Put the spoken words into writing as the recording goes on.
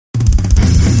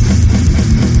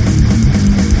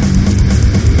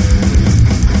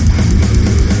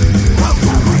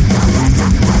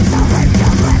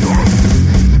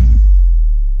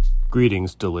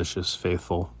Greetings, delicious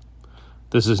faithful.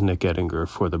 This is Nick Ettinger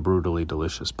for the Brutally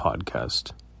Delicious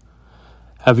podcast.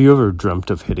 Have you ever dreamt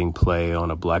of hitting play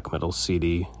on a black metal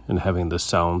CD and having the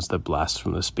sounds that blast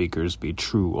from the speakers be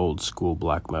true old-school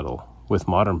black metal, with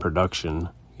modern production,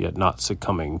 yet not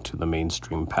succumbing to the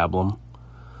mainstream pablum?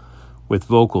 With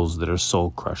vocals that are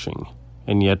soul-crushing,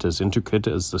 and yet as intricate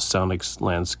as the sonic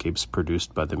landscapes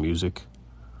produced by the music?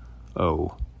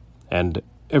 Oh, and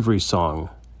every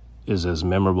song is as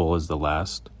memorable as the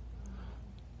last?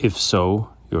 If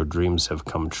so, your dreams have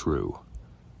come true,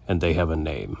 and they have a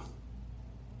name.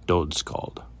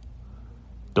 Dodskold.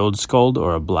 Dodskold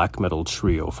are a black metal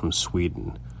trio from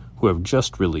Sweden who have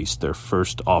just released their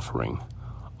first offering,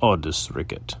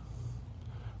 Ödesriket.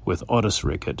 With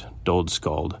Ödesriket,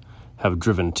 Dodskold have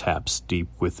driven taps deep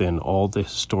within all the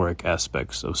historic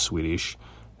aspects of Swedish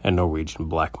and Norwegian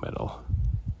black metal.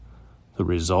 The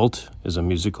result is a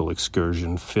musical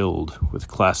excursion filled with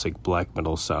classic black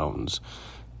metal sounds,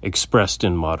 expressed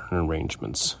in modern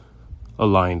arrangements,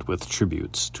 aligned with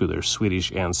tributes to their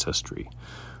Swedish ancestry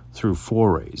through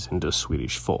forays into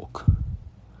Swedish folk.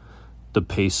 The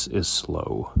pace is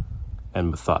slow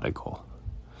and methodical,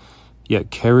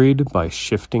 yet carried by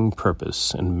shifting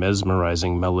purpose and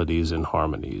mesmerizing melodies and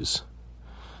harmonies.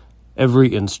 Every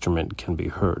instrument can be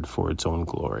heard for its own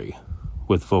glory,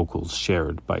 with vocals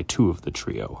shared by two of the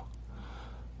trio.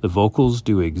 The vocals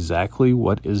do exactly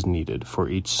what is needed for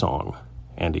each song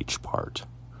and each part.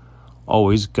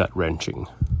 Always gut-wrenching,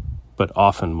 but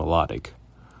often melodic.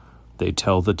 They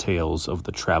tell the tales of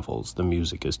the travels the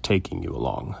music is taking you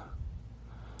along.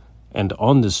 And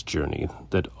on this journey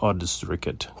that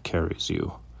Ödesriket carries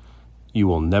you, you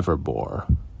will never bore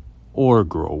or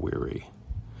grow weary.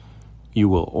 You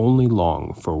will only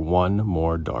long for one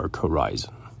more dark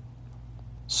horizon.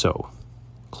 So,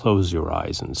 close your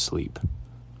eyes and sleep,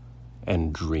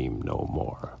 and dream no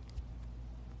more.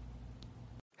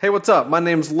 Hey, what's up? My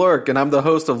name's Lurk, and I'm the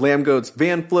host of Lambgoat's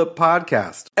Van Flip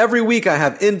podcast. Every week I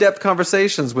have in-depth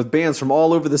conversations with bands from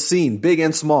all over the scene, big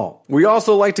and small. We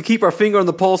also like to keep our finger on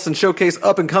the pulse and showcase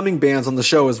up-and-coming bands on the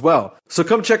show as well. So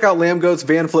come check out Lambgoat's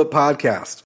Van Flip podcast.